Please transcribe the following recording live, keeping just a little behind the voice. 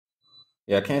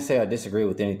Yeah, I can't say I disagree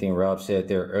with anything Rob said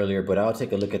there earlier, but I'll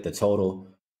take a look at the total.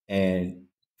 And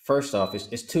first off,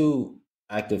 it's two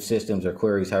active systems or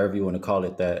queries, however you want to call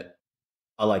it, that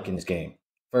I like in this game.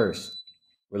 First,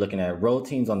 we're looking at road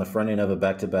teams on the front end of a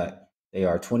back to back. They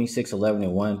are 26, 11,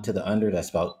 and 1 to the under. That's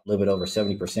about a little bit over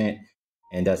 70%.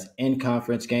 And that's in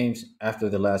conference games after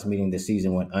the last meeting this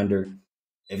season went under.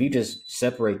 If you just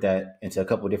separate that into a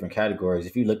couple of different categories,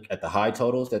 if you look at the high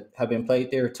totals that have been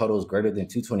played there, totals greater than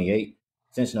 228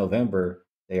 since November,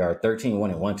 they are 13,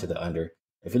 1, and 1 to the under.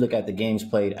 If you look at the games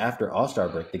played after All Star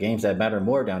break, the games that matter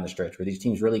more down the stretch where these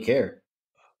teams really care,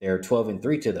 they're 12 and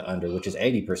 3 to the under, which is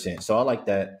 80%. So I like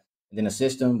that. And then a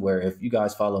system where if you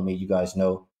guys follow me, you guys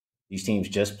know these teams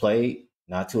just played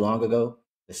not too long ago.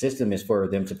 The system is for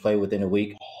them to play within a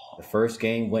week. The first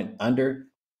game went under.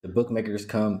 The bookmakers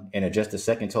come and adjust the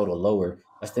second total lower.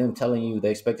 That's them telling you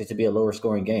they expect it to be a lower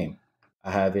scoring game.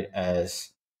 I have it as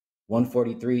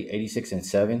 143, 86, and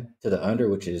 7 to the under,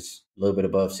 which is a little bit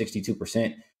above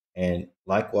 62%. And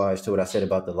likewise to what I said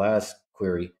about the last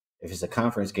query, if it's a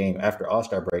conference game after All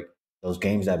Star break, those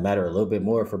games that matter a little bit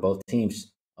more for both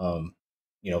teams,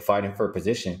 fighting for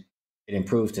position, it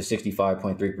improves to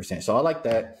 65.3%. So I like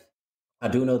that. I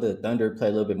do know the Thunder play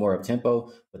a little bit more up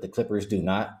tempo, but the Clippers do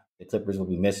not. The Clippers will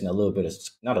be missing a little bit of,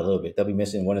 not a little bit, they'll be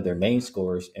missing one of their main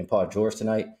scorers in Paul George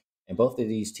tonight. And both of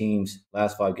these teams,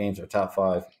 last 5 games, are top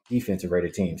five defensive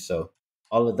rated teams. So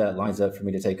all of that lines up for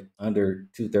me to take under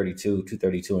 232,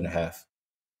 232 and a half.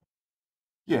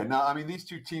 Yeah, now, I mean, these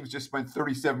two teams just spent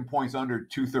 37 points under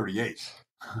 238.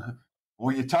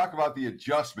 When you talk about the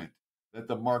adjustment that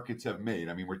the markets have made,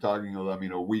 I mean, we're talking,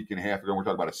 a week and a half ago, we're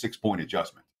talking about a 6-point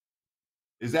adjustment.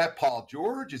 Is that Paul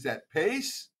George? Is that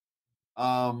pace?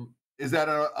 Is that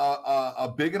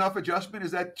a big enough adjustment?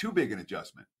 Is that too big an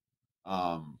adjustment?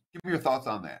 Give me your thoughts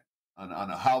on that, on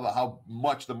how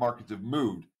much the markets have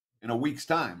moved in a week's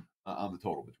time on the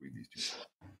total between these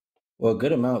two. Well, a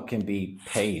good amount can be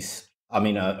pace.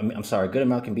 I'm sorry, a good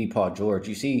amount can be Paul George.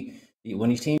 You see, when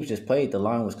these teams just played, the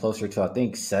line was closer to I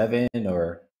think 7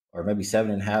 or maybe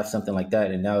 7.5, something like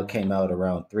that, and now it came out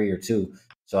around 3 or 2.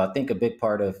 So I think a big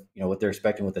part of what they're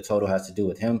expecting with the total has to do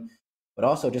with him, but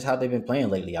also just how they've been playing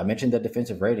lately. I mentioned the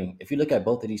defensive rating. If you look at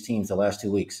both of these teams the last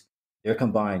 2 weeks, they're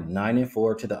combined 9 and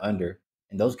 4 to the under,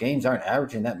 and those games aren't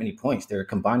averaging that many points. They're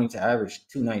combining to average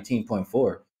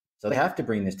 219.4. So they have to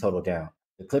bring this total down.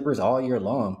 The Clippers all year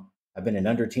long have been an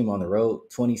under team on the road,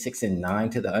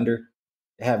 26-9 to the under.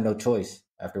 They have no choice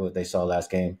after what they saw last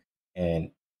game.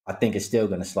 And I think it's still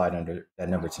going to slide under that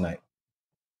number tonight.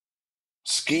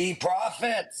 Skee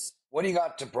Profits. What do you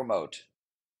got to promote?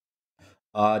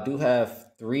 I do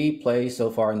have 3 plays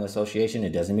so far in the association.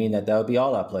 It doesn't mean that would be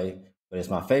all I play, but it's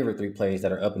my favorite 3 plays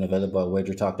that are up and available at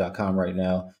WagerTalk.com right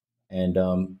now. And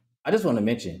I just want to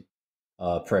mention,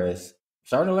 Prez,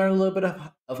 starting to learn a little bit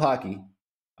of hockey.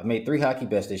 I've made 3 hockey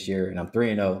bets this year, and I'm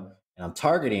 3-0, and I'm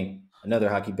targeting another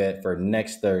hockey bet for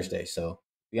next Thursday. So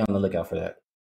be on the lookout for that.